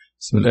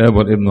بسم الآب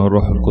والابن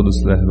والروح القدس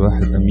الله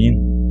الواحد أمين.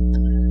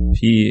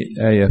 في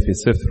آية في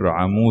سفر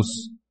عاموس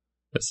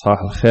إصحاح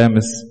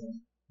 5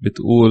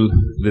 بتقول: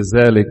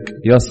 لذلك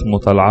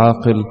يصمت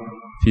العاقل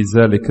في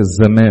ذلك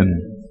الزمان.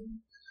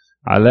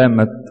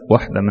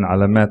 واحدة من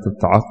علامات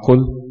التعقل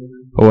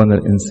هو أن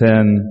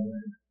الإنسان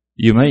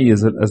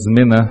يميز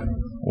الأزمنة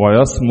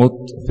ويصمت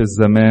في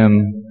الزمان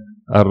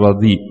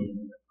الرديء.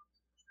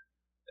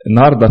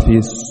 النهاردة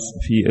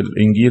في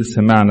الإنجيل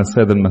سمعنا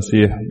السيد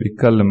المسيح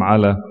بيتكلم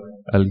على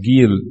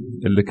الجيل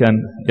اللي كان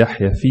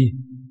يحيا فيه،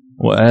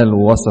 وقال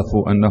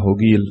ووصفوا أنه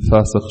جيل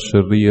فاسق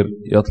شرير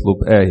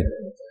يطلب آية.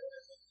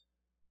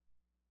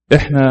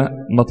 إحنا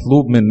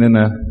مطلوب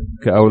مننا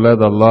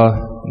كأولاد الله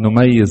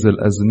نميز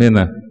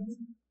الأزمنة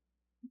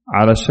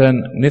علشان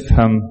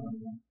نفهم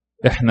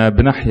إحنا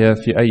بنحيا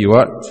في أي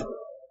وقت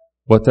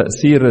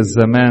وتأثير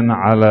الزمان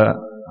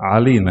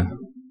علينا.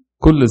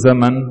 كل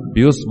زمن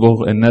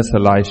بيصبغ الناس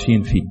اللي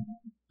عايشين فيه.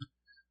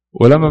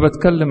 ولما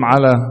بتكلم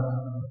على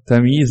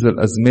تمييز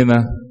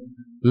الأزمنة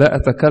لا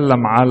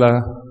أتكلم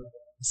على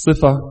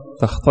صفة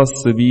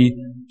تختص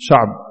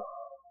بشعب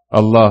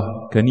الله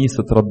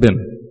كنيسة ربنا،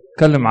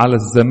 أتكلم على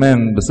الزمان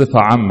بصفة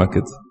عامة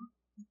كده.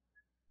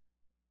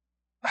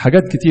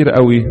 حاجات كتير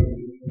قوي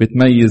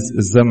بتميز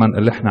الزمن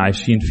اللي احنا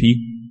عايشين فيه،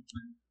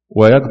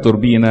 ويقدر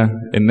بينا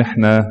ان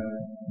احنا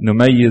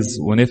نميز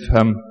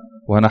ونفهم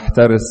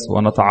ونحترس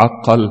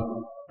ونتعقل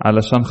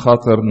علشان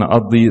خاطر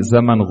نقضي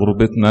زمن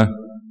غربتنا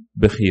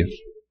بخير.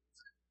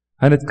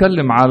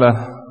 هنتكلم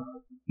على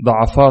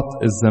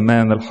ضعفات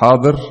الزمان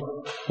الحاضر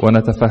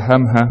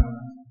ونتفهمها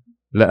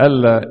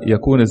لئلا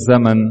يكون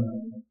الزمن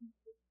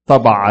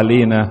طبع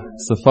علينا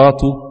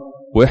صفاته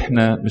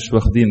وإحنا مش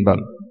واخدين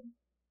بالنا.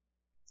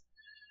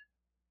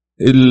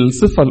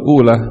 الصفة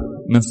الأولى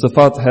من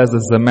صفات هذا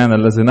الزمان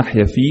الذي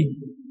نحيا فيه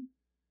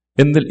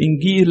إن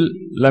الإنجيل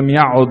لم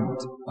يعد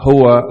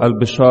هو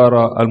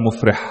البشارة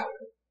المفرحة.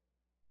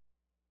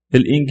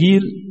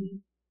 الإنجيل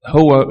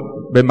هو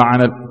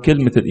بمعنى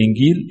كلمة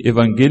الإنجيل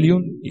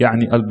إيفانجيليون،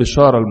 يعني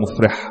البشارة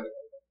المفرحة.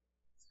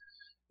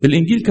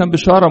 الإنجيل كان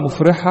بشارة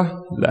مفرحة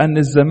لأن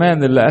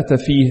الزمان اللي أتى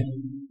فيه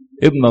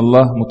ابن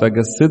الله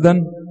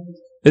متجسدا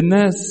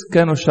الناس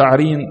كانوا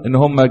شاعرين إن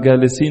هم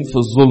جالسين في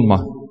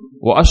الظلمة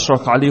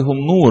وأشرق عليهم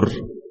نور.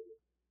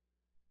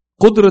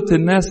 قدرة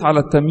الناس على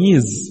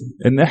التمييز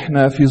إن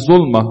إحنا في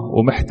ظلمة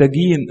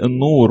ومحتاجين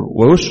النور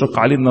ويشرق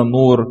علينا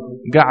النور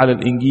جعل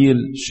الإنجيل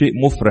شيء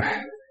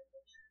مفرح.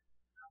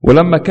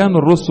 ولما كانوا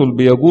الرسل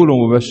بيقولوا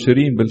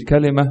مبشرين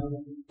بالكلمة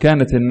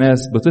كانت الناس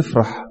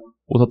بتفرح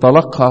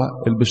وتتلقى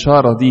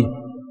البشارة دي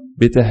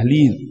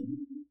بتهليل.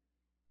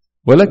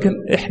 ولكن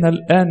احنا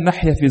الآن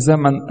نحيا في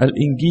زمن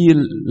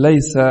الإنجيل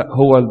ليس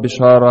هو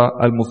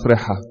البشارة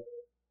المفرحة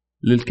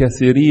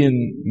للكثيرين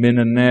من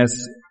الناس،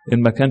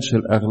 إن ما كانش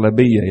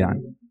الأغلبية.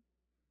 يعني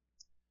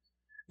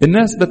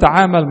الناس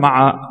بتعامل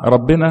مع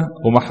ربنا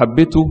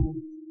ومحبته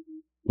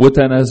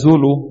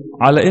وتنازله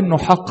على إنه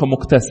حق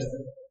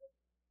مكتسب.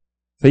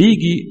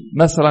 فيجي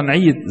مثلا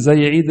عيد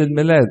زي عيد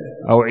الميلاد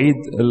أو عيد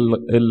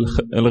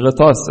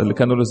الغطاس اللي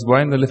كانوا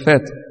الأسبوعين اللي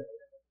فاتوا،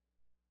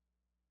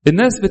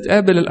 الناس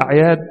بتقابل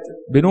الأعياد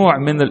بنوع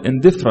من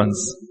الاندفرنس،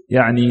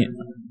 يعني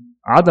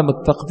عدم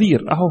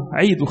التقدير. أهو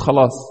عيد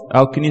وخلاص،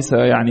 أو كنيسة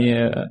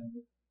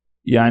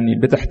يعني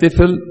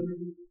بتحتفل،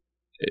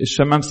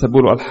 الشمامسة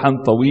بيقولوا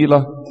ألحان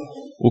طويلة،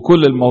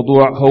 وكل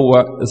الموضوع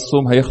هو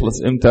الصوم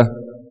هيخلص إمتى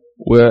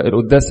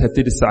والقداس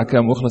هيبتدي الساعة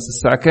كام ويخلص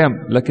الساعة كام.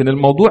 لكن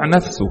الموضوع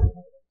نفسه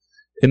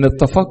إن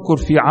التفكر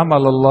في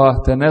عمل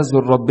الله، تنازل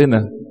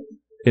ربنا،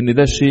 إن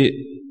ده شيء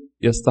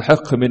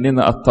يستحق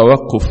مننا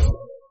التوقف،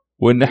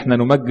 وإن احنا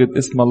نمجد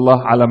اسم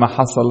الله على ما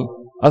حصل،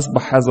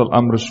 أصبح هذا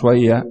الأمر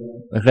شوية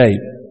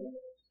غايب.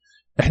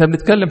 احنا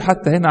بنتكلم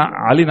حتى هنا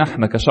علينا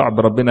احنا كشعب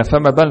ربنا،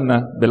 فما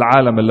بالنا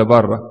بالعالم اللي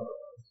بره.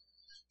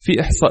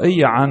 في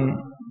إحصائية عن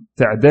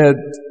تعداد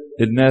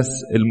الناس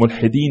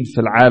الملحدين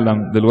في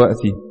العالم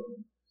دلوقتي،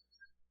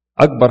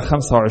 أكبر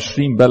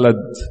 25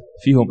 بلد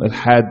فيهم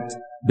إلحاد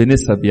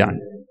بنسب. يعني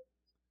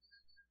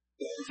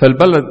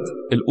فالبلد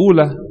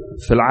الأولى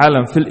في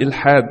العالم في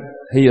الإلحاد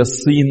هي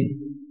الصين،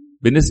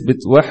 بنسبة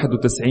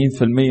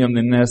 91% من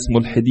الناس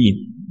ملحدين.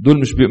 دول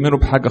مش بيؤمنوا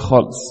بحاجة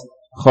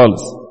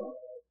خالص.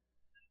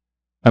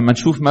 أما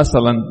نشوف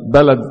مثلا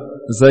بلد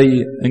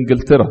زي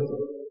إنجلترا،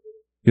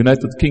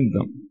 يونايتد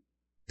كينجدوم،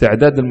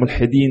 تعداد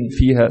الملحدين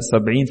فيها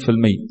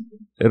 70%.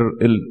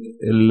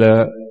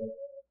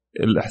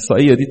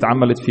 الإحصائية دي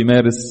اتعملت في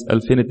مارس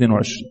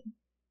 2022.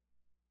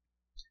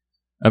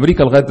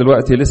 أمريكا لغاية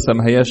دلوقتي لسه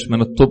ما هياش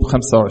من التوب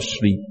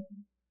 25.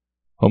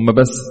 هم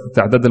بس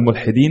تعداد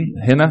الملحدين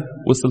هنا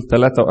وصل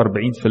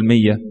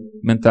 43%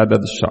 من تعداد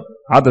الشعب.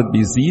 عدد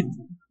بيزيد،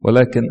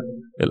 ولكن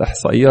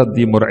الإحصائيات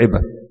دي مرعبة.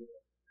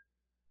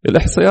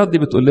 الإحصائيات دي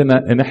بتقول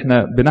لنا إن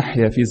احنا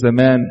بنحيا في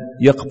زمان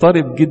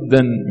يقترب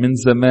جدا من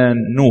زمان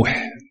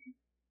نوح،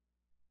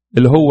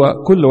 اللي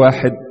هو كل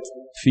واحد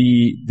في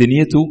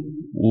دنيته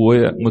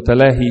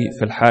ومتلاهي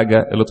في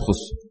الحاجة اللي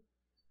تخصه.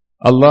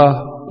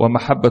 الله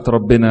ومحبة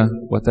ربنا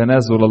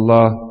وتنازل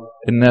الله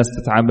الناس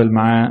تتعامل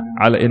معاه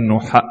على إنه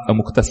حق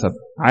مكتسب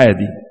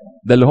عادي،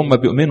 ده اللي هم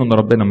بيؤمنوا ان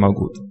ربنا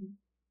موجود.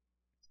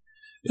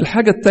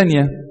 الحاجة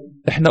التانية،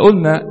 احنا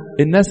قلنا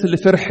الناس اللي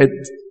فرحت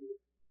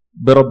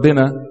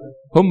بربنا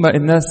هم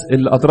الناس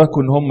اللي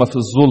أدركوا ان هم في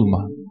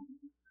الظلمة.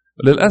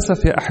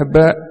 للأسف يا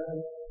أحباء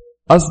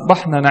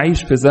أصبحنا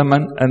نعيش في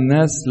زمن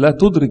الناس لا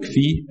تدرك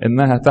فيه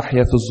أنها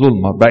تحيا في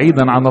الظلمة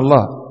بعيدا عن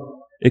الله.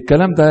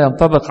 الكلام ده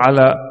ينطبق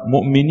على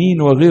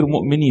مؤمنين وغير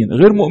مؤمنين.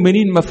 غير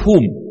مؤمنين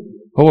مفهوم،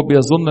 هو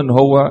بيظن أنه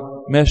هو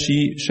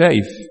ماشي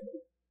شايف،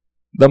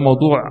 ده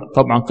موضوع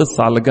طبعا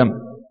قصة على جنب.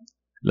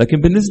 لكن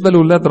بالنسبة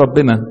لأولاد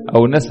ربنا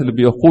أو الناس اللي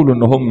بيقولوا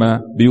أن هم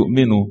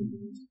بيؤمنوا،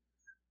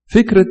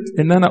 فكرة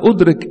أن أنا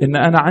أدرك أن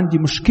أنا عندي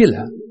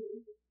مشكلة،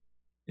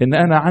 أن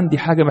أنا عندي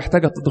حاجة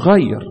محتاجة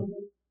تتغير،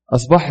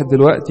 أصبحت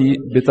دلوقتي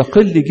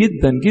بتقل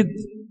جدا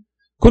جدا.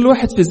 كل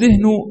واحد في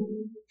ذهنه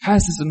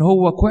حاسس أنه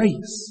هو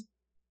كويس.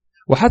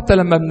 وحتى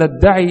لما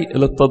بندعي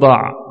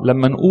الاتضاع،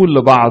 لما نقول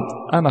لبعض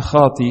أنا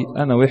خاطي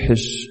أنا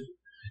وحش،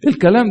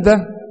 الكلام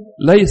ده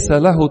ليس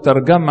له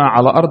ترجمة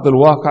على أرض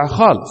الواقع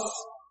خالص.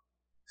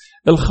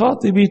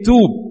 الخاطي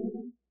بيتوب،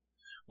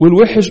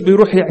 والوحش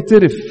بيروح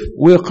يعترف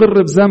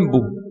ويقر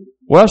بذنبه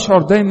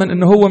ويشعر دايما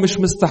أنه هو مش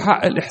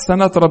مستحق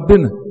الإحسانات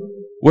ربنا،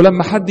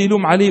 ولما حد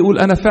يلوم عليه يقول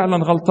أنا فعلا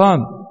غلطان.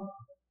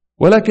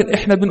 ولكن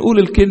إحنا بنقول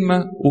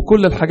الكلمة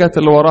وكل الحاجات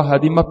اللي وراها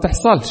دي ما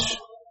بتحصلش،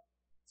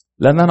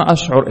 لأن أنا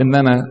أشعر أن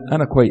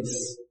أنا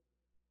كويس.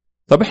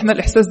 طب إحنا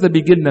الإحساس ده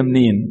بيجي لنا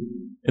منين؟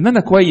 إن أنا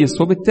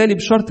كويس، وبالتالي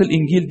بشرط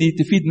الإنجيل دي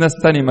تفيد ناس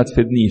تاني ما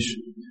تفيدنيش.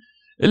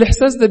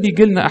 الإحساس ده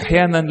بيجي لنا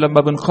أحيانا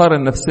لما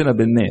بنقارن نفسنا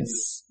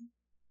بالناس،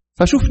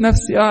 فشوف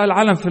نفسي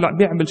العالم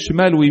بيعمل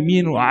شمال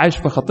ويمين وعايش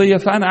في خطية،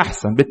 فأنا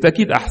أحسن،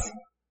 بالتأكيد أحسن.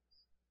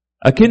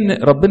 أكن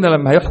ربنا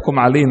لما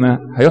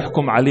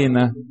هيحكم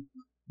علينا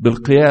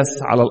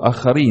بالقياس على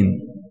الآخرين،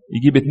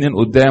 يجيب 2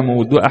 قدامه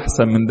وده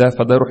أحسن من ده،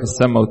 فده يروح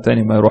السماء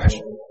والتاني ما يروحش.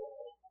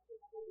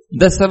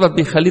 ده سبب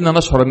بيخلينا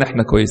نشعر ان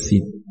احنا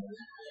كويسين.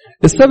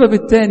 السبب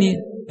الثاني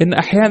ان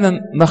احيانا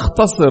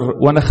نختصر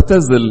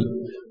ونختزل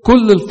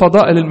كل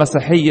الفضائل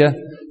المسيحية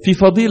في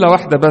فضيلة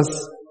واحدة بس،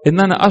 ان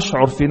انا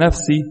اشعر في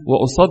نفسي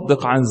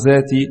واصدق عن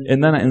ذاتي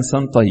ان انا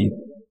انسان طيب.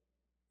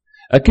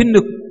 اكن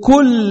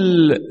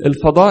كل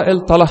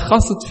الفضائل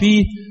تلخصت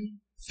في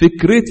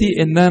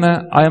فكرتي ان انا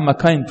I am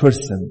a kind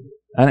person،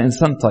 انا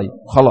انسان طيب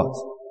خلاص.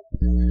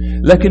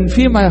 لكن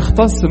فيما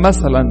يختص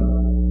مثلا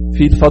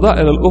في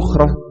الفضائل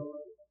الاخرى،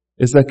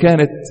 إذا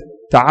كانت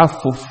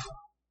تعفف،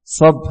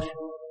 صبر،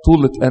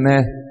 طولة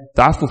أناه،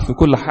 تعفف في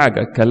كل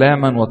حاجة،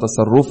 كلاما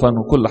وتصرفا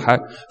وكل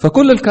حاجة،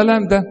 فكل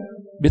الكلام ده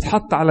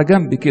بيتحط على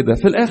جنب كده.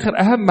 في الآخر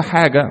أهم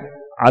حاجة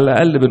على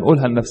الأقل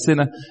بنقولها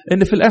لنفسنا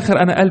إن في الآخر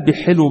أنا قلبي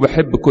حلو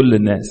وبحب كل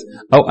الناس،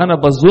 أو أنا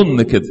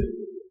بظن كده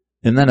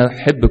إن أنا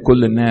بحب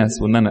كل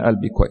الناس وإن أنا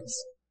قلبي كويس.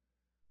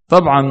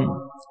 طبعا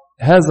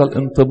هذا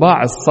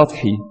الانطباع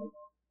السطحي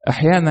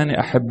أحيانا يا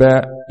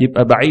أحباء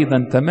يبقى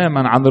بعيدا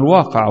تماما عن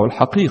الواقع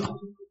والحقيقة.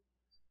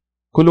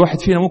 كل واحد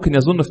فينا ممكن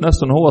يظن في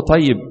نفسه ان هو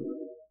طيب.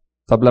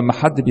 طب لما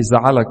حد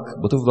بيزعلك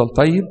بتفضل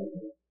طيب؟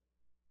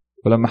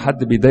 ولما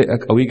حد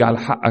بيضايقك او يجي على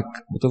حقك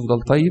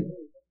بتفضل طيب؟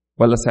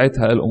 ولا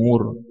ساعتها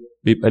الامور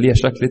بيبقى ليها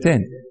شكل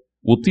تاني؟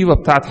 والطيبة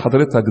بتاعت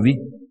حضرتك دي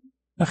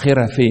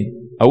اخرها فين؟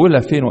 اولها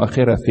فين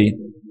واخرها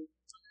فين؟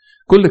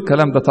 كل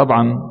الكلام ده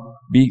طبعا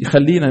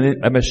بيخلينا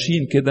نبقى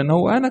ماشيين كده ان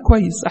هو انا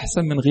كويس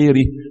احسن من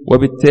غيري،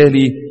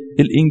 وبالتالي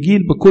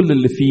الانجيل بكل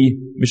اللي فيه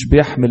مش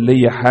بيحمل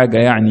لي حاجة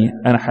يعني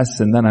انا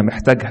حاسس ان انا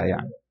محتاجها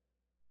يعني.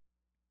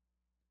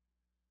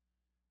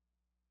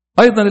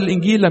 ايضا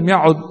الانجيل لم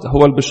يعد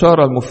هو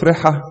البشارة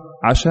المفرحة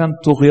عشان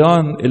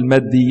طغيان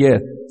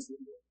الماديات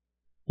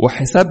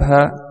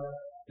وحسابها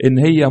ان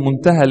هي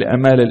منتهى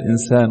لامال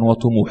الانسان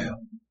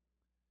وطموحه.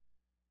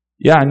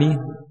 يعني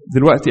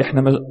دلوقتي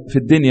احنا في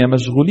الدنيا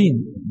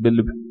مشغولين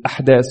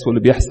بالاحداث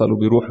واللي بيحصل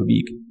وبيروح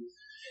وبيجي،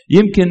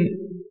 يمكن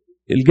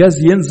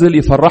الجاز ينزل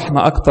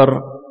يفرحنا اكتر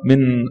من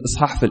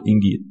اصحاح في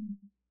الانجيل.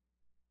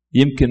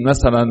 يمكن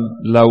مثلا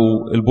لو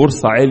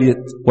البورصة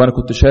عليت وانا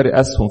كنت شاري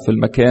اسهم في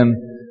المكان،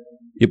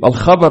 يبقى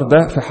الخبر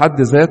ده في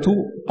حد ذاته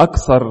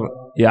اكثر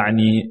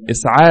يعني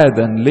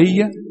اسعادا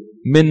ليا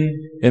من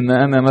ان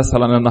انا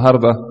مثلا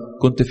النهارده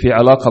كنت في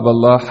علاقة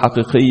بالله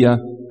حقيقية،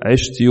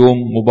 عشت يوم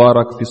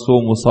مبارك في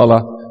صوم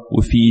وصلاة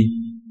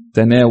وفي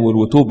تناول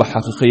وتوبة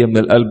حقيقية من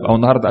القلب، أو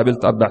النهاردة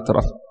قابلت أب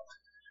اعتراف.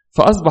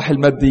 فأصبح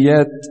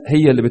الماديات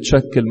هي اللي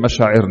بتشكل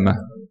مشاعرنا،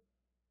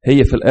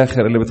 هي في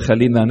الآخر اللي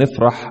بتخلينا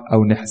نفرح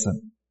أو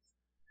نحزن.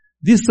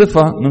 دي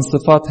صفة من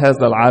صفات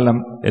هذا العالم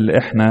اللي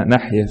احنا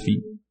نحيا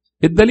فيه.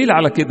 الدليل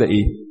على كده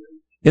إيه؟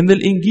 إن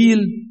الإنجيل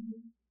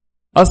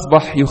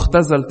أصبح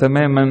يختزل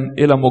تماما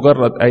إلى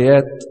مجرد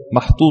آيات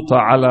محطوطة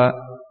على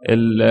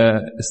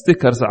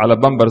الستيكرز على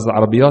بامبرز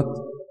عربيات،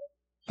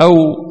 أو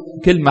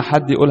كلمة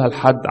حد يقولها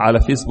لحد على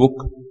فيسبوك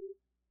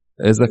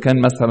إذا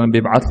كان مثلا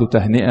بيبعت له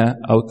تهنئة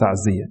أو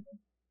تعزية.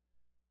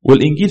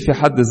 والإنجيل في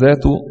حد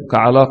ذاته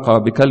كعلاقة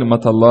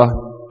بكلمة الله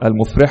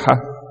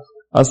المفرحة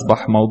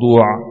أصبح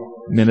موضوع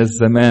من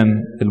الزمان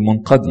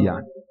المنقضي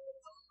يعني.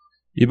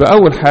 يبقى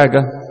أول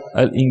حاجة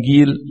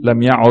الإنجيل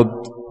لم يعد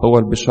هو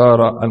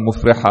البشارة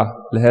المفرحة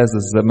لهذا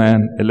الزمان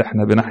اللي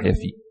احنا بنحيا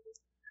فيه.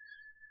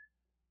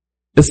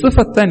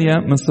 الصفة الثانية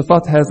من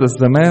صفات هذا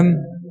الزمان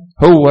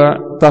هو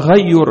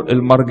تغير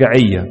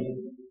المرجعية.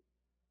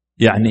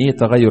 يعني ايه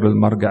تغير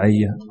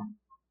المرجعية؟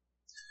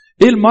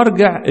 ايه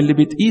المرجع اللي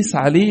بتقيس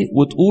عليه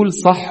وتقول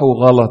صح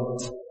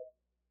وغلط؟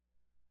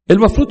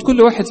 المفروض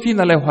كل واحد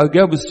فينا لو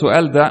هيجاوب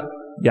السؤال ده،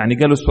 يعني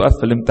جاله سؤال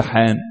في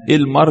الامتحان ايه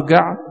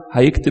المرجع،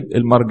 هيكتب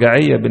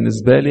المرجعية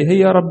بالنسبة لي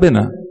هي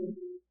ربنا.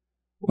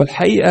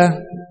 والحقيقة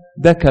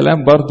ده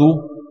كلام برضو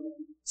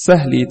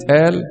سهل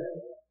يتقال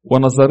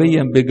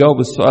ونظريا بيجاوب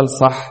السؤال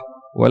صح،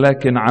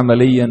 ولكن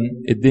عمليا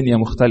الدنيا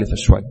مختلفة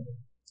شوية.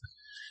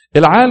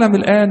 العالم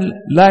الآن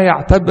لا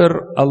يعتبر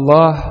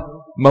الله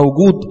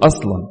موجود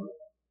أصلا،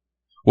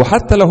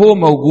 وحتى لو هو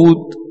موجود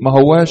ما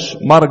هواش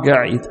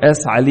مرجع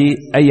يتقاس عليه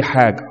أي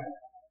حاجة.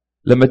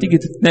 لما تيجي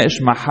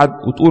تتناقش مع حد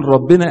وتقول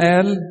ربنا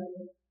قال،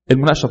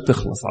 المناقشة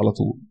بتخلص على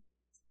طول.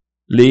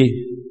 ليه؟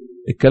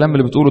 الكلام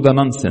اللي بتقوله ده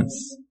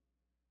نونسنس.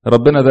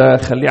 ربنا ده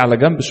خليه على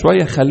جنب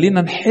شوية،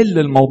 خلينا نحل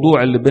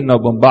الموضوع اللي بيننا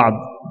وبين بعض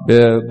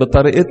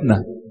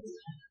بطريقتنا.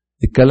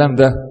 الكلام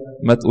ده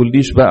ما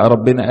تقوليش بقى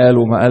ربنا قال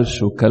وما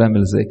قالش والكلام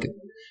اللي زي كده.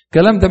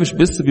 الكلام ده مش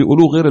بس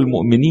بيقولوه غير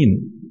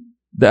المؤمنين،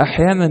 ده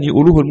أحيانا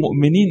يقولوه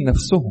المؤمنين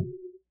نفسهم.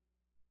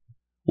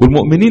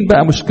 والمؤمنين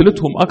بقى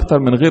مشكلتهم أكتر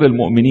من غير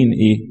المؤمنين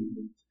إيه؟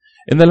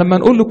 إن لما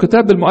نقول له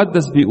الكتاب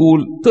المقدس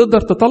بيقول، تقدر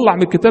تطلع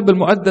من الكتاب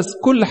المقدس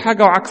كل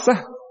حاجة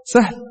وعكسها،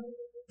 سهل.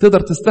 تقدر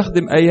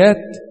تستخدم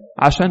آيات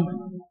عشان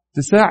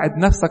تساعد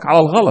نفسك على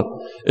الغلط.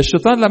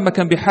 الشيطان لما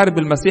كان بيحارب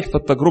المسيح في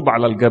التجربة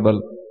على الجبل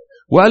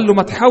وقال له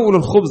ما تحول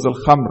الخبز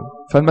الخمر،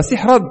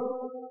 فالمسيح رد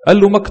قال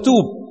له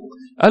مكتوب.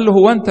 قال له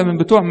هو أنت من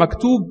بتوع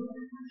مكتوب؟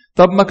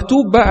 طب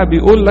مكتوب بقى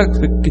بيقول لك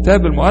في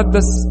الكتاب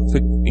المقدس في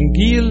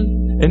الإنجيل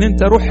إن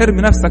أنت روح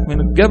ارمي نفسك من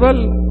الجبل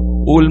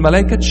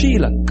والملائكة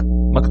تشيلك،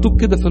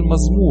 مكتوب كده في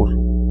المزمور.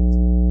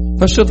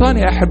 فالشيطان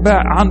يا أحباء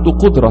عنده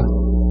قدرة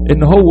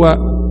إن هو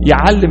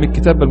يعلم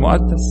الكتاب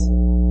المقدس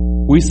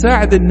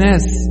ويساعد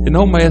الناس إن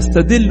هم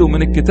يستدلوا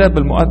من الكتاب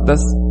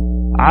المقدس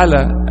على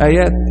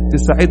آيات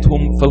تساعدهم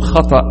في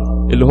الخطأ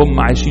اللي هم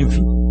عايشين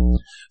فيه.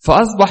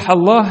 فأصبح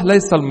الله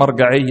ليس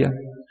المرجعية،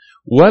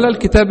 ولا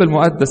الكتاب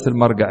المقدس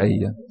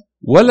المرجعية،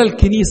 ولا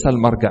الكنيسة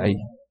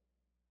المرجعية.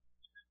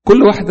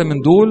 كل واحدة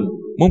من دول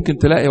ممكن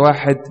تلاقي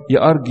واحد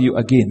يارجيو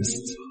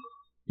أجينست،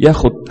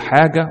 ياخد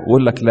حاجة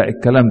ويقول لك لا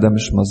الكلام ده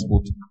مش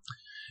مظبوط.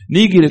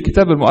 نيجي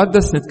للكتاب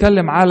المقدس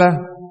نتكلم على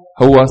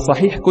هو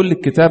صحيح كل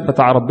الكتاب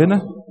بتاع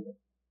ربنا؟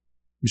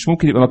 مش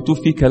ممكن يبقى مكتوب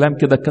فيه كلام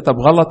كده كتب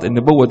غلط،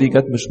 النبوة دي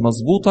جت مش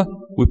مظبوطة،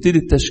 ويبتدي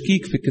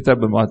التشكيك في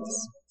الكتاب المقدس.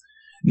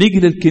 نيجي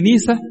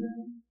للكنيسة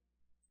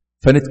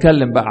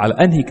فنتكلم بقى على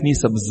أنهي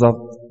كنيسة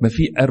بالظبط. ما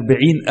في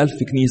 40,000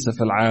 كنيسة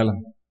في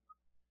العالم.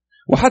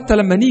 وحتى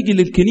لما نيجي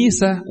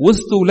للكنيسة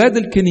وسط ولاد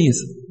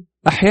الكنيسة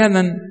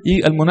أحيانا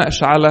يجي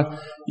المناقشة على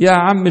يا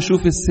عم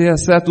شوف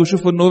السياسات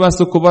وشوف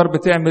الناس الكبار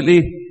بتعمل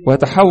إيه،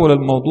 ويتحول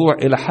الموضوع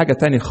إلى حاجة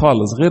تاني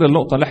خالص غير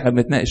النقطة اللي احنا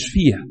بنتناقش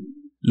فيها،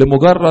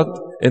 لمجرد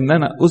إن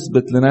أنا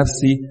أثبت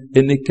لنفسي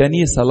إن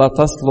الكنيسة لا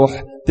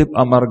تصلح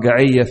تبقى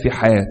مرجعية في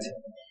حياتي.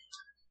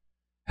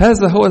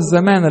 هذا هو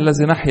الزمان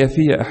الذي نحيا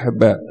فيه يا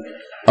أحباء.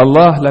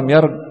 الله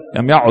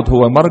لم يعد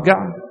هو مرجع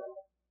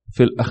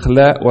في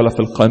الأخلاق ولا في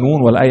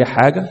القانون ولا أي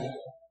حاجة.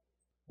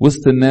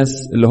 وسط الناس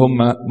اللي هم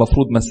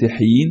مفروض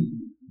مسيحيين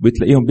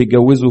بتلاقيهم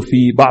بيتجوزوا في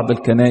بعض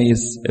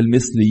الكنائس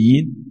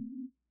المثليين،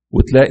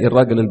 وتلاقي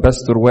الراجل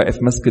الباستور واقف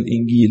ماسك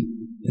الإنجيل.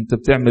 انت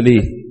بتعمل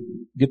ايه؟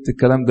 جبت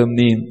الكلام ده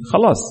منين؟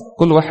 خلاص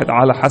كل واحد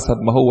على حسب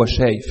ما هو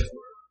شايف.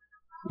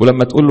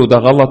 ولما تقول له ده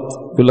غلط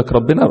يقول لك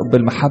ربنا رب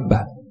المحبة،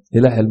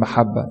 إله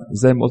المحبة.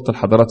 زي ما قلت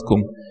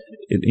لحضراتكم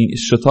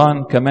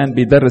الشيطان كمان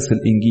بيدرس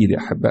الإنجيل يا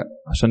أحباء،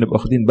 عشان نبقى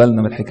واخدين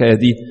بالنا من الحكاية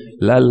دي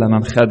لألا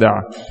ننخدع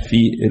في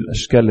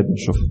الأشكال اللي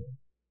بنشوفها.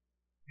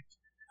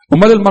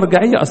 أمال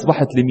المرجعية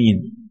أصبحت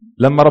لمين؟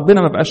 لما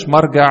ربنا ما بقاش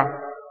مرجع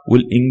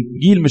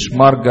والإنجيل مش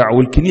مرجع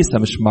والكنيسة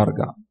مش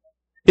مرجع.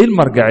 إيه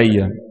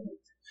المرجعية؟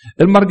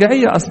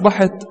 المرجعية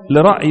أصبحت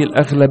لرأي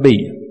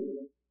الأغلبية.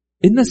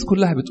 الناس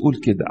كلها بتقول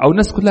كده أو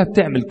الناس كلها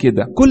بتعمل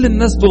كده، كل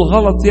الناس دول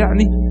غلط.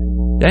 يعني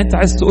أنت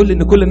عايز تقول لي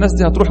إن كل الناس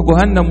دي هتروح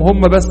جهنم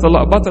وهم بس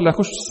اللقبات اللي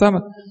هيخشوا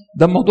السماء؟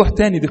 ده موضوع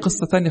تاني، دي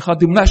قصة تانية خالص،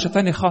 دي مناقشة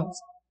تانية خالص.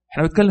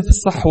 احنا بنتكلم في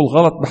الصح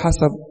والغلط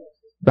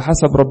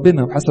بحسب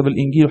ربنا وحسب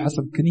الإنجيل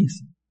وحسب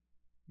الكنيسة.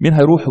 مين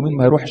هيروح ومين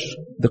ما هيروحش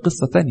دي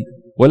قصة تانية،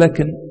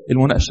 ولكن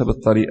المناقشة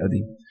بالطريقة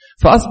دي.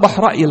 فأصبح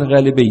رأي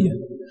الغالبية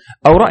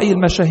أو رأي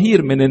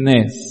المشاهير من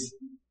الناس.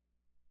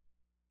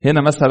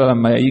 هنا مثلا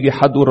لما يجي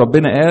حد يقول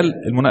ربنا قال،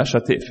 المناقشة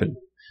تقفل.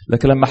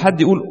 لكن لما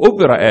حد يقول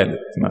أوبرا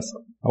قالت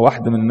مثلا، أو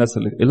واحدة من الناس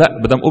اللي لا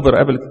بدم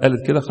أوبرا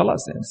قالت كده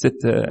خلاص، يعني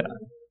ست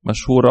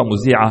مشهورة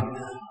مذيعة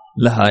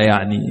لها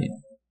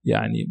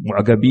يعني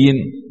معجبين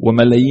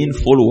وملايين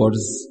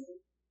فولورز،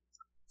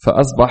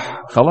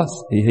 فأصبح خلاص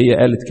هي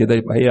قالت كده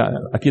يبقى هي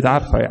أكيد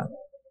عارفة. يعني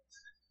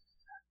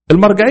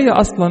المرجعية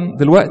أصلا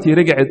دلوقتي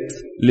رجعت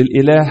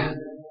للإله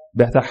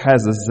بتاع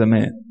هذا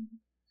الزمان.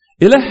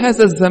 إله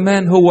هذا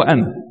الزمان هو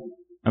أنا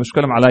مش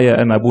بتكلم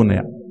عليا أنا أبونا،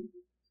 يعني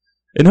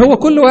إن هو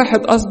كل واحد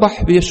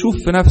أصبح بيشوف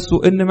في نفسه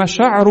إن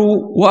مشاعره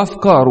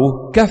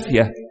وأفكاره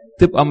كافية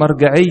تبقى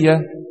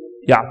مرجعية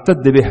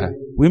يعتد بها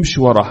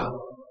ويمشي وراها.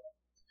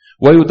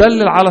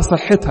 ويدلل على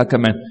صحتها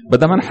كمان.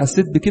 بدل ما أنا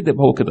حسيت بكده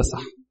يبقى هو كده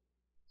صح.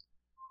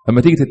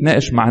 لما تيجي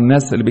تتناقش مع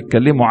الناس اللي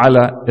بيتكلموا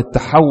على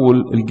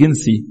التحول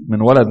الجنسي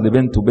من ولد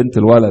لبنت وبنت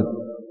لولد،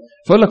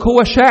 فيقول لك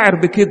هو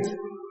شاعر بكده.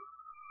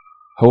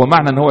 هو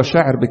معنى ان هو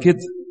شاعر بكده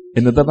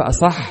ان ده بقى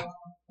صح؟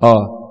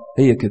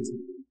 هي كده،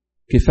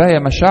 كفاية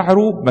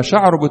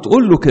مشاعره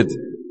بتقول له كده.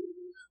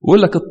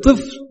 ويقول لك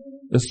الطفل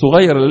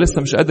الصغير اللي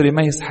لسه مش قادر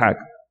يميز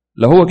حاجة،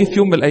 لو هو جه في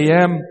يوم من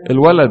الأيام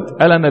الولد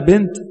قال أنا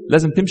بنت،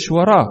 لازم تمشي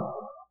وراه،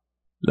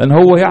 لأن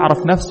هو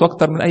يعرف نفسه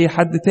أكتر من أي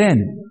حد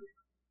تاني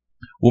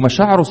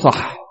ومشاعره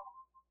صح.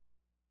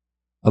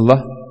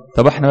 الله،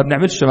 طب احنا ما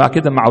بنعملش مع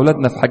كده مع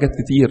أولادنا في حاجات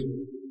كتير.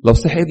 لو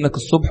صحي ابنك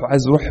الصبح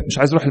وعايز يروح، مش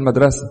عايز يروح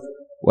المدرسة،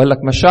 وقال لك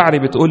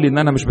مشاعري بتقول لي ان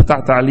انا مش بتاع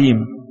تعليم،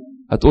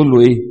 هتقول له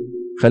ايه؟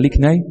 خليك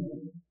نايم.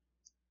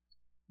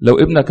 لو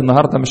ابنك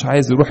النهارده مش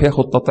عايز يروح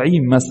ياخد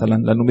تطعيم مثلا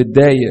لانه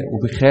متضايق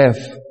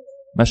وبيخاف،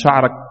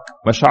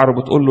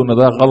 مشاعره بتقول له ان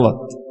ده غلط،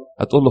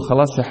 هتقول له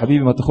خلاص يا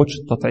حبيبي ما تاخدش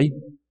التطعيم.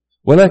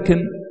 ولكن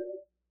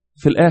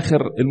في الاخر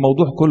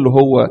الموضوع كله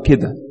هو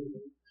كده.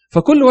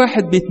 فكل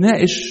واحد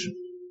بيتناقش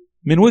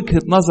من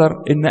وجهة نظر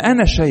ان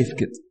انا شايف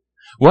كده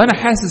وانا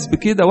حاسس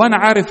بكده وانا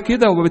عارف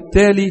كده،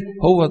 وبالتالي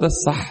هو ده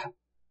الصح.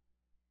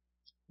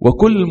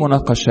 وكل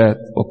المناقشات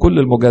وكل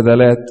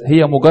المجادلات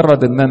هي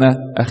مجرد ان انا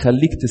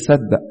اخليك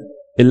تصدق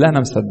اللي انا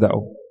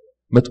مصدقه.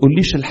 ما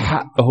تقوليش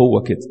الحق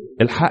هو كده،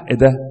 الحق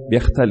ده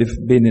بيختلف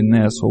بين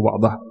الناس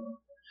وبعضها.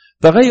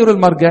 تغير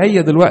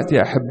المرجعية دلوقتي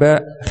يا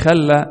احباء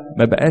خلى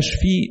ما بقاش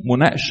فيه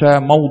مناقشة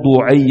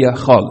موضوعية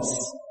خالص.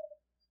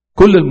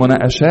 كل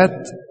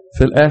المناقشات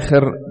في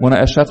الاخر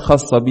مناقشات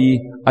خاصة بي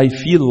I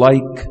feel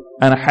like،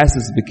 انا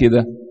حاسس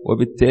بكده،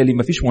 وبالتالي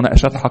ما فيش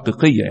مناقشات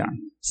حقيقية، يعني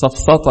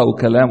صفصطة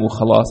وكلام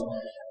وخلاص.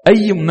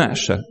 أي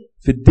مناقشة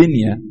في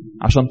الدنيا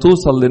عشان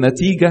توصل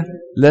لنتيجة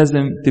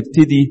لازم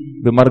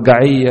تبتدي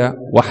بمرجعية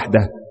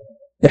واحدة.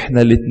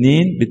 احنا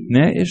الاثنين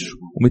بتناقش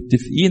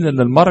ومتفقين ان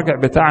المرجع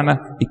بتاعنا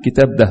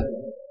الكتاب ده.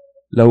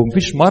 لو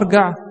مفيش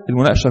مرجع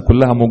المناقشة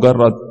كلها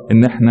مجرد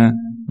ان احنا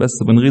بس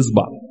بنغيظ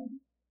بعض.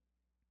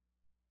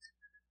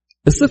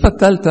 الصفة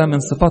الثالثة من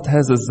صفات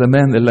هذا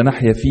الزمان اللي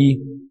نحيا فيه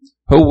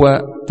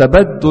هو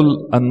تبدل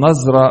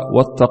النظرة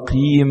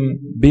والتقييم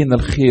بين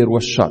الخير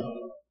والشر.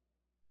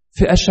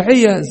 في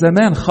أشعية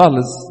زمان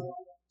خالص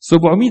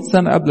 700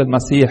 سنة قبل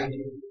المسيح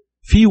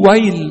في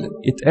ويل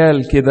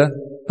اتقال كده،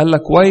 قال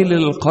لك ويل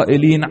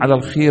للقائلين على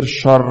الخير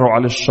شر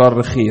وعلى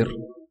الشر خير.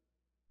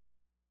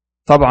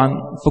 طبعا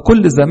في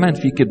كل زمان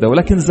في كده،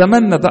 ولكن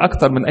زماننا ده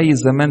أكتر من أي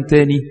زمان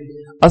تاني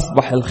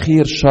أصبح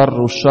الخير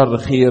شر والشر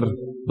خير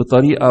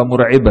بطريقة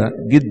مرعبة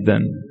جدا.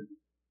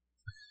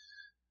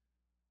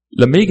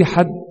 لما يجي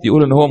حد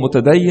يقول ان هو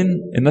متدين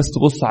الناس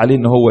تبص عليه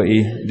ان هو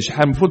ايه، مش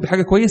حاجة المفروض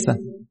بحاجة كويسة،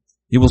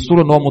 يبصوا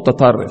له ان هو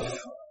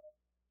متطرف،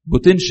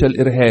 بوتنشال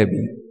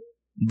ارهابي،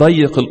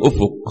 ضيق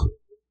الافق،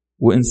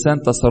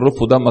 وانسان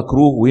تصرفه ده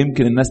مكروه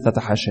ويمكن الناس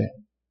تتحاشاه.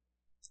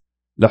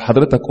 لو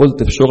حضرتك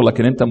قلت في شغلك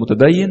ان انت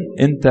متدين،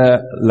 انت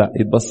لا،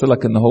 يتبص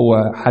لك ان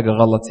هو حاجة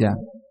غلط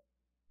يعني.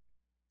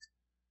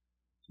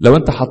 لو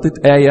انت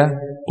حطيت آية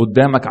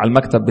قدامك على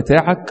المكتب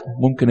بتاعك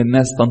ممكن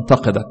الناس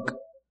تنتقدك،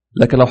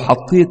 لكن لو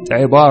حطيت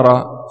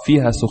عبارة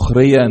فيها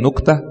سخرية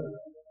نكتة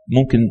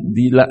ممكن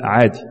دي لا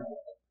عادي.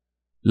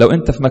 لو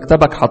انت في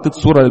مكتبك حطيت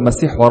صورة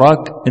للمسيح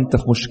وراك انت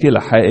في مشكلة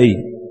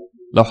حقيقية.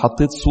 لو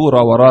حطيت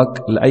صورة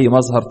وراك لأي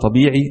مظهر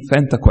طبيعي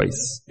فانت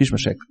كويس، مفيش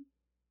مشاكل.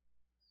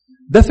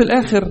 ده في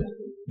الآخر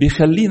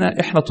بيخلينا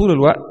احنا طول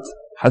الوقت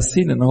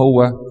حاسين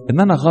ان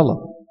انا غلط.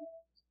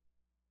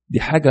 دي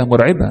حاجة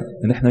مرعبة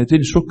ان احنا نبتدي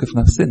نشك في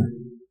نفسنا،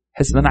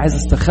 حس ان انا عايز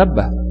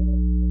استخبى،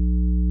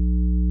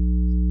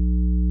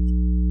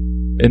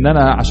 ان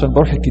انا عشان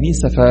بروح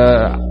الكنيسة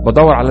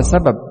فبدور على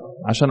سبب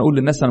عشان اقول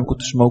للناس انا ما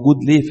كنتش موجود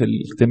ليه في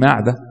الاجتماع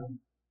ده،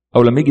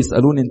 او لما يجي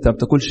يسالوني انت ما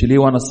بتاكلش ليه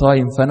وانا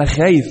صايم، فانا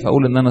خايف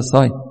اقول ان انا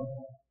صايم،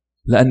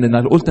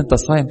 لان لو قلت انت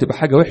صايم تبقى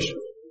حاجه وحشه،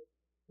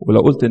 ولو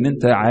قلت ان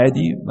انت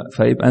عادي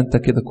فيبقى انت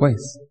كده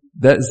كويس.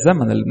 ده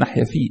الزمن اللي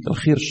نحيا فيه،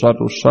 الخير شر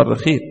والشر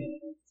خير.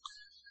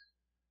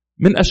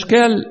 من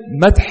اشكال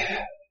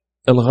مدح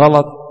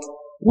الغلط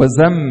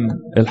وذم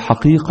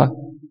الحقيقه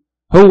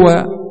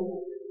هو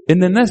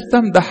ان الناس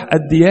تمدح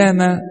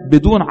الديانه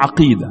بدون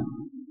عقيده.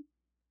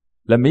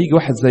 لما يجي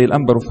واحد زي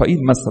الأنبا رفائيل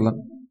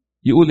مثلا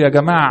يقول يا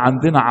جماعة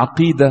عندنا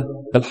عقيدة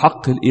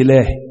الحق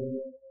الإلهي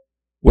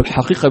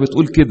والحقيقة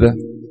بتقول كده،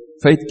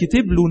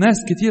 فيتكتب له ناس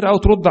كتير أو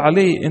ترد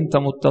عليه أنت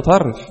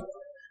متطرف.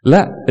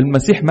 لا،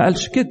 المسيح ما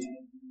قالش كده.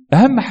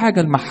 أهم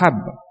حاجة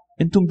المحبة.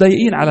 أنتم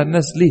مضايقين على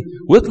الناس ليه؟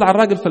 ويطلع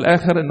الراجل في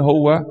الآخر إن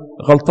هو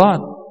غلطان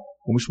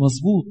ومش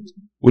مظبوط،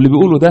 واللي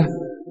بيقوله ده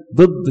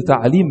ضد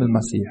تعليم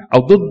المسيح أو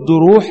ضد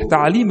روح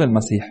تعليم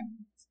المسيح.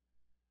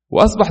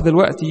 وأصبح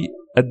دلوقتي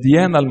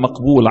الديانة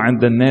المقبولة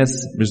عند الناس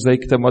مش زي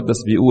كتاب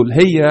مقدس بيقول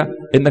هي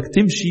إنك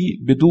تمشي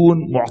بدون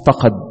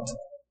معتقد.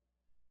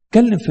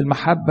 تكلم في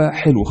المحبة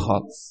حلو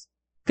خالص،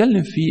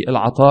 تكلم في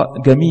العطاء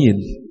جميل،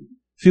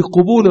 في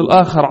قبول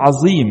الآخر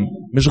عظيم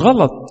مش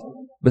غلط،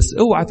 بس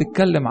اوعى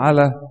تتكلم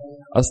على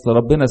أصل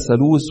ربنا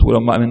ثالوث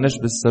ولما أمناش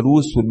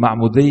بالثالوث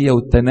والمعمودية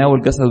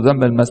والتناول جسد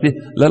ودم المسيح.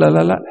 لا لا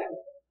لا لا،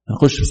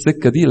 نخش في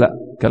السكة دي؟ لا،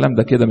 الكلام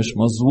ده كده مش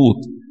مظبوط.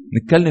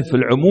 نتكلم في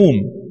العموم.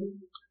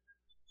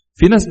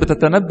 في ناس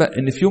بتتنبأ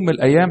ان في يوم من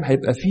الايام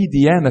هيبقى في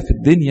ديانة في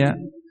الدنيا،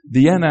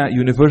 ديانة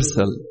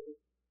يونيفرسال،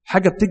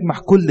 حاجة بتجمع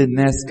كل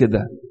الناس كده،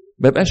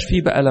 ما يبقاش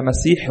فيه بقى لا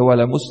مسيحي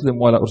ولا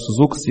مسلم ولا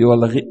أرثوذكسي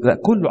ولا لا،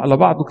 كله على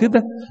بعضه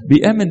كده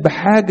بيآمن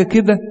بحاجة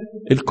كده،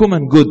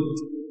 الكومن جود.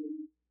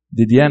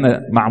 دي ديانة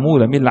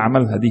معمولة. مين اللي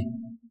عملها دي؟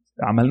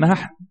 عملناها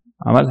احنا،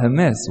 عملها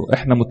الناس،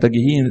 وإحنا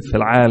متجهين في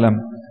العالم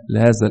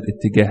لهذا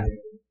الاتجاه.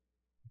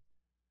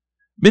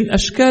 من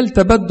أشكال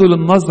تبدل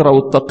النظرة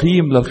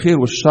والتقييم للخير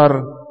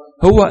والشر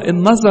هو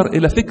النظر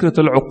إلى فكرة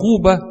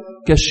العقوبة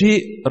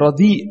كشيء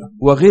رديء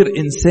وغير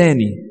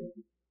إنساني،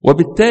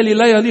 وبالتالي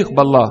لا يليق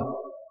بالله.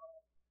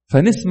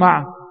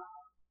 فنسمع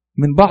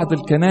من بعض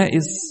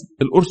الكنائس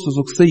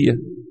الأرثوذكسية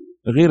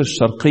غير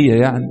الشرقية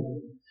يعني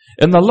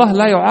إن الله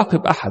لا يعاقب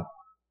أحد،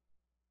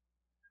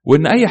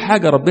 وإن أي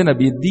حاجة ربنا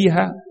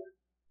بيديها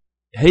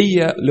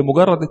هي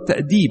لمجرد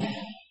التأديب،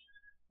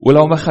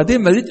 ولو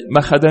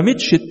ما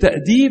خدمتش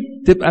التأديب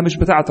تبقى مش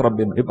بتاعة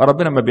ربنا، يبقى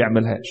ربنا ما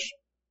بيعملهاش.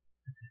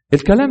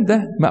 الكلام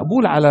ده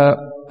مقبول على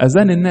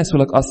أذان الناس،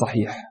 يقول لك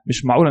صحيح،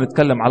 مش معقولة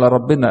نتكلم على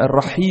ربنا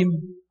الرحيم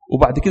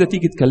وبعد كده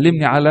تيجي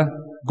تكلمني على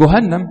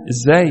جهنم.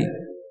 إزاي؟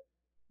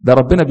 ده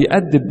ربنا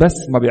بيأدب بس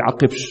ما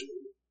بيعاقبش.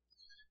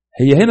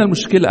 هي هنا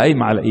المشكلة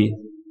قايمة على إيه؟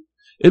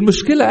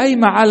 المشكلة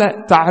قايمة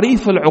على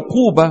تعريف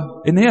العقوبة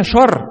إن هي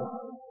شر.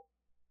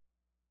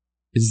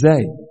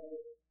 إزاي؟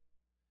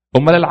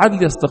 أمال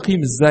العدل يستقيم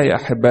إزاي يا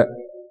أحباء؟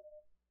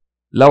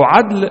 لو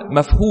عدل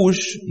مفهوش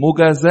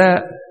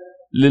مجازاة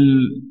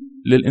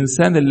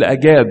للإنسان اللي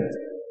أجاد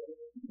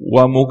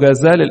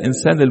ومجازاة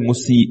للإنسان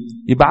المسيء،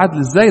 يبقى عدل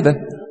إزاي ده؟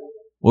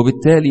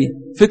 وبالتالي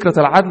فكرة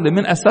العدل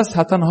من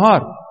أساسها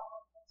تنهار.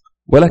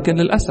 ولكن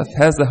للأسف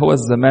هذا هو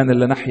الزمان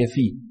اللي نحيا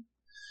فيه.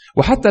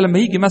 وحتى لما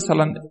يجي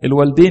مثلا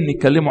الوالدين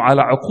يتكلموا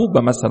على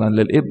عقوبة مثلا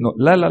للابن،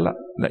 لا لا لا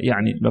لا،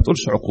 يعني ما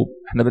تقولش عقوبة،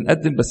 احنا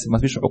بنقدم بس ما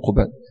فيش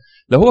عقوبات.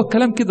 لو هو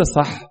الكلام كده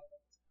صح،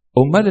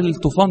 أمال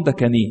الطوفان ده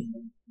كان ايه؟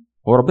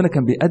 هو ربنا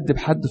كان بيأدب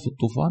حد في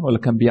الطوفان ولا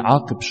كان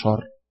بيعاقب شر؟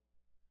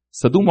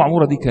 سدوم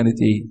وعمورة دي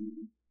كانت ايه؟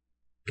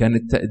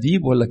 كانت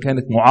تأديب ولا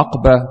كانت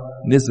معاقبة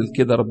نزل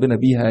كده ربنا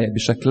بيها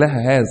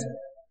بشكلها هذا؟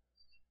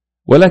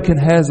 ولكن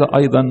هذا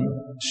أيضا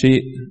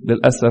شيء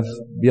للأسف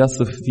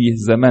بيصف فيه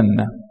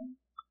زماننا.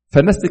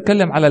 فالناس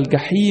تتكلم على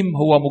الجحيم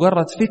هو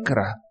مجرد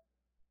فكرة،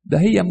 ده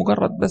هي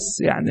مجرد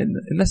بس يعني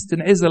الناس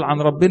تنعزل عن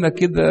ربنا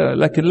كده،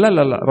 لكن لا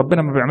لا لا،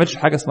 ربنا ما بيعملش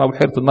حاجة اسمها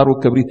بحيرة النار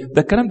والكبريت.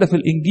 ده الكلام ده في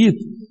الإنجيل،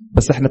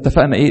 بس احنا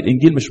اتفقنا ايه؟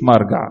 الإنجيل مش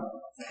مرجع.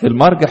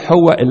 المرجع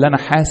هو اللي أنا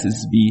حاسس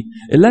بيه،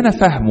 اللي أنا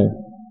فاهمه،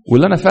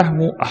 واللي أنا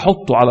فاهمه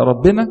أحطه على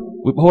ربنا،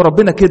 ويبقى هو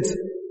ربنا كده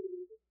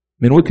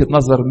من وجهة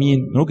نظر مين؟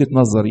 من وجهة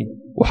نظري.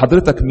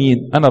 وحضرتك مين؟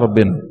 أنا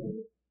ربنا.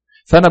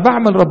 فأنا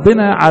بعمل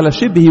ربنا على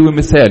شبهي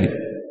ومثالي.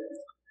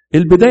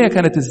 البداية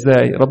كانت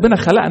إزاي؟ ربنا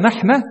خلقنا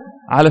احنا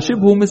على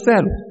شبهه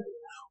ومثاله،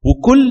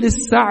 وكل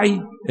السعي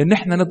ان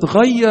احنا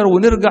نتغير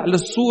ونرجع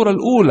للصورة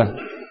الأولى.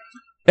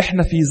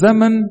 احنا في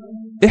زمن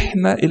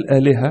احنا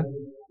الآلهة،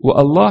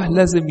 والله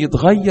لازم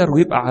يتغير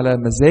ويبقى على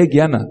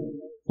مزاجي أنا،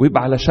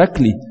 ويبقى على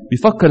شكلي،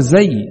 بيفكر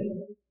زيي،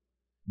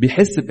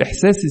 بيحس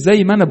بإحساسي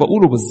زي ما أنا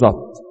بقوله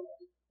بالظبط،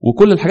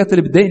 وكل الحاجات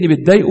اللي بتضايقني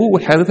بتضايقه،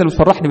 والحاجات اللي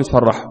بتفرحني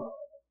بتفرحه.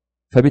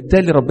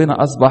 فبالتالي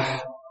ربنا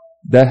أصبح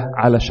ده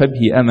على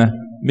شبهي أنا،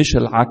 مش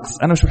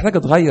العكس. أنا مش محتاج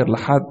أتغير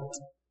لحد،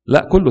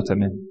 لا، كله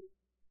تمام.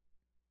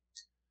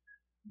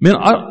 من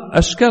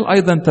أشكال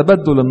أيضا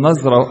تبدل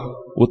النظرة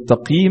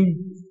والتقييم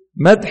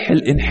مدح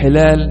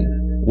الانحلال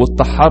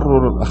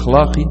والتحرر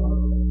الأخلاقي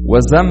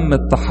وذم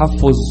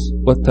التحفظ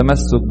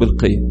والتمسك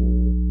بالقيم.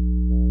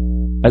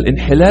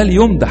 الانحلال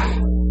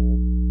يمدح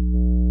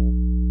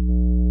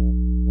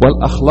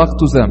والأخلاق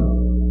تذم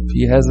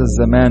في هذا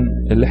الزمان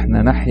اللي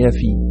احنا نحيا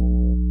فيه.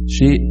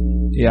 شيء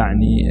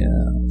يعني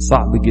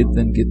صعب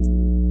جدا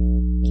جدا.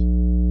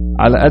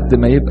 على قد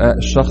ما يبقى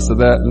الشخص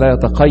ده لا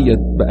يتقيد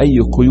بأي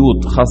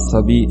قيود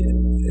خاصة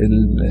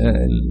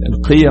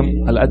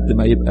بالقيم، على قد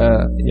ما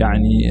يبقى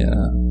يعني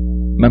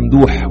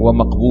ممدوح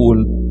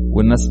ومقبول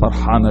والناس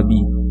فرحانة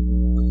بيه.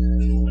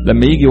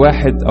 لما يجي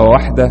واحد أو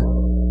واحدة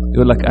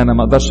يقول لك أنا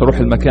ما أقدرش أروح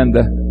المكان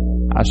ده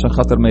عشان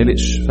خاطر ما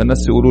يلقش،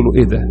 فالناس يقولوا له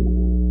إيه ده؟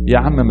 يا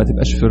عم ما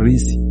تبقاش في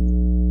الريسي.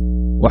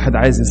 واحد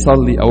عايز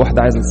يصلي أو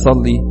واحدة عايز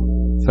تصلي،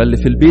 فاللي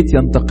في البيت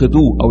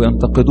ينتقدوه أو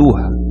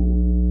ينتقدوها.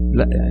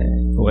 لا،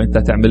 هو أنت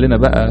هتعمل لنا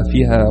بقى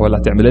فيها ولا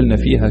هتعمل لنا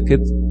فيها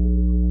كده؟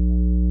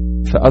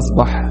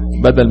 فأصبح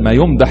بدل ما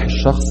يمدح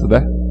الشخص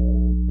ده،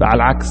 على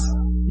العكس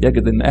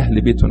يجد أن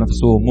أهل بيته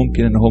نفسهم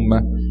ممكن أن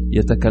هم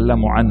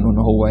يتكلموا عنه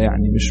أنه هو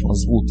يعني مش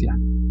مظبوط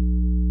يعني.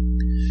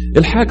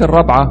 الحاجة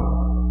الرابعة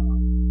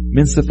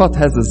من صفات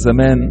هذا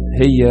الزمان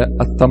هي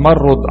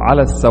التمرد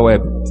على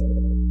الثوابت.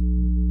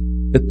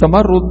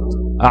 التمرد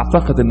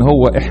أعتقد أن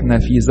هو إحنا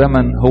في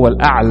زمن هو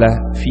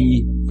الأعلى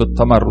في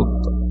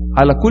التمرد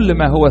على كل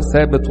ما هو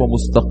ثابت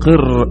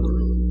ومستقر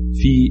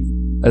في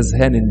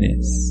أذهان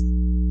الناس.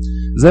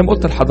 زي ما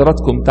قلت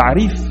لحضراتكم،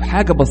 تعريف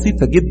حاجة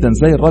بسيطة جدا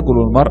زي الرجل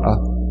والمرأة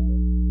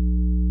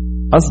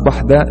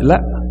أصبح ده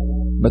لا،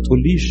 ما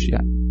تقوليش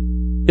يعني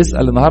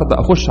اسأل النهاردة،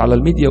 أخش على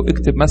الميديا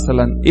واكتب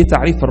مثلا إيه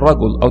تعريف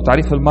الرجل أو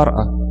تعريف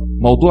المرأة،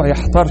 موضوع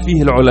يحتار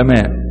فيه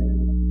العلماء.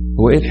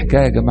 هو إيه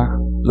الحكاية يا جماعة؟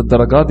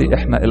 للدرجة دي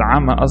إحنا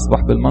العامة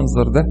أصبح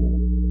بالمنظر ده؟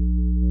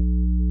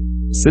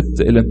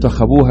 الست اللي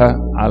انتخبوها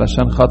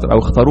علشان خاطر أو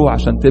اختاروها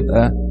عشان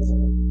تبقى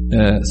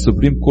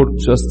سوبريم كورت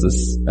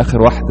جاستس،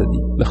 آخر واحدة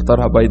دي اللي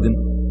اختارها بايدن،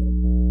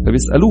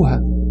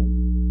 فبيسألوها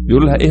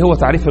بيقولوا لها إيه هو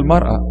تعريف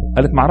المرأة؟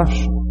 قالت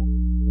معرفش.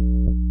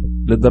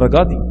 للدرجة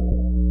دي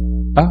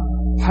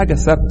حاجة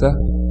ثابتة.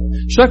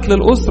 شكل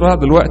الأسرة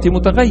دلوقتي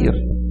متغير.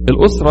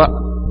 الأسرة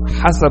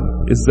حسب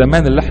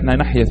الزمان اللي احنا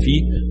نحيا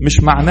فيه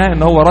مش معناه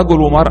ان هو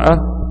رجل ومرأة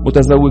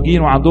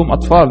متزوجين وعندهم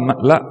أطفال،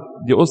 لا،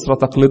 دي أسرة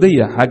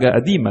تقليدية، حاجة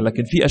قديمة.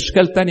 لكن في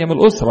أشكال تانية من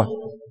الأسرة،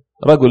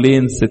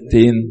 رجلين،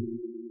 ستين،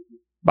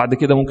 بعد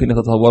كده ممكن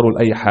يتطوروا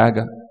لأي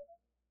حاجة.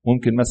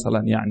 ممكن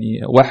مثلا يعني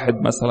واحد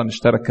مثلا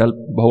اشترى كلب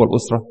وهو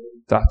الأسرة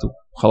بتاعته،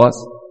 خلاص،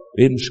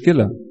 ايه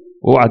المشكلة؟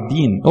 اوعى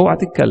الدين، اوعى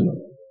تتكلم،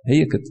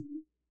 هي كده.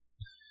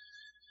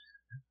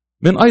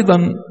 من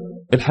أيضا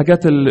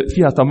الحاجات اللي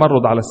فيها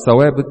تمرد على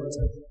الثوابت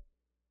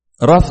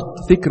رفض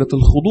فكرة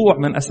الخضوع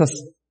من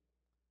أساسها.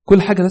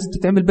 كل حاجة لازم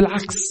تتعمل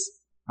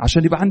بالعكس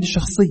عشان يبقى عندي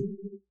شخصية،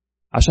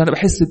 عشان أبقى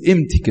أحس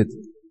بقيمتي كده.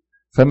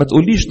 فما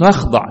تقوليش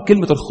نخضع.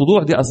 كلمة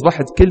الخضوع دي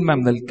أصبحت كلمة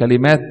من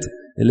الكلمات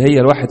اللي هي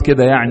الواحد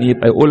كده يعني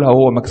يبقى يقولها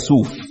وهو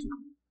مكسوف.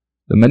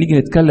 لما نيجي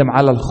نتكلم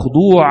على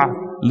الخضوع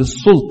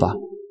للسلطة،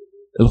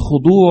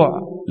 الخضوع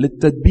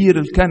للتدبير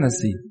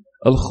الكنسي،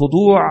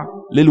 الخضوع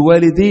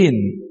للوالدين،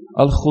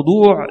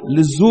 الخضوع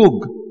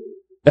للزوج،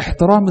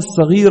 احترام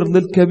الصغير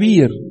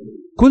للكبير،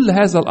 كل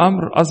هذا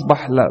الأمر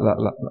أصبح لا لا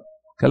لا لا،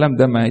 الكلام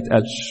ده ما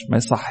يتقالش، ما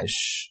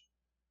يصحش،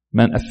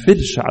 ما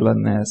نقفلش على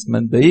الناس، ما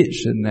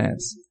نضايقش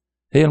الناس.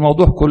 هي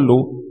الموضوع كله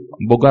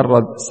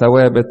مجرد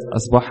ثوابت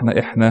أصبحنا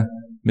إحنا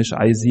مش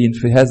عايزين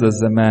في هذا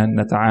الزمان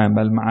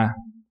نتعامل معاه.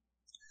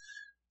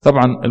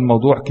 طبعا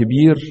الموضوع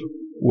كبير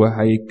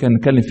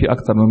وهنتكلم فيه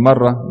أكتر من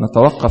مرة.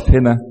 نتوقف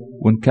هنا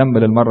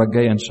ونكمل المرة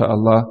الجاية إن شاء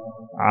الله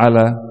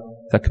على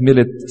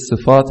تكملة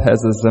صفات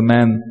هذا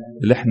الزمان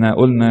اللي احنا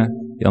قلنا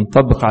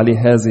ينطبق عليه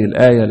هذه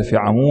الآية اللي في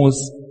عموس: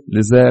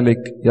 لذلك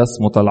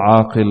يصمت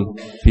العاقل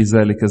في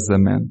ذلك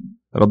الزمان.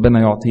 ربنا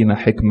يعطينا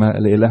حكمة،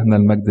 لإلهنا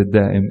المجد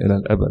الدائم إلى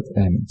الأبد،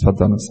 آمين.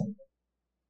 تفضل نصلي.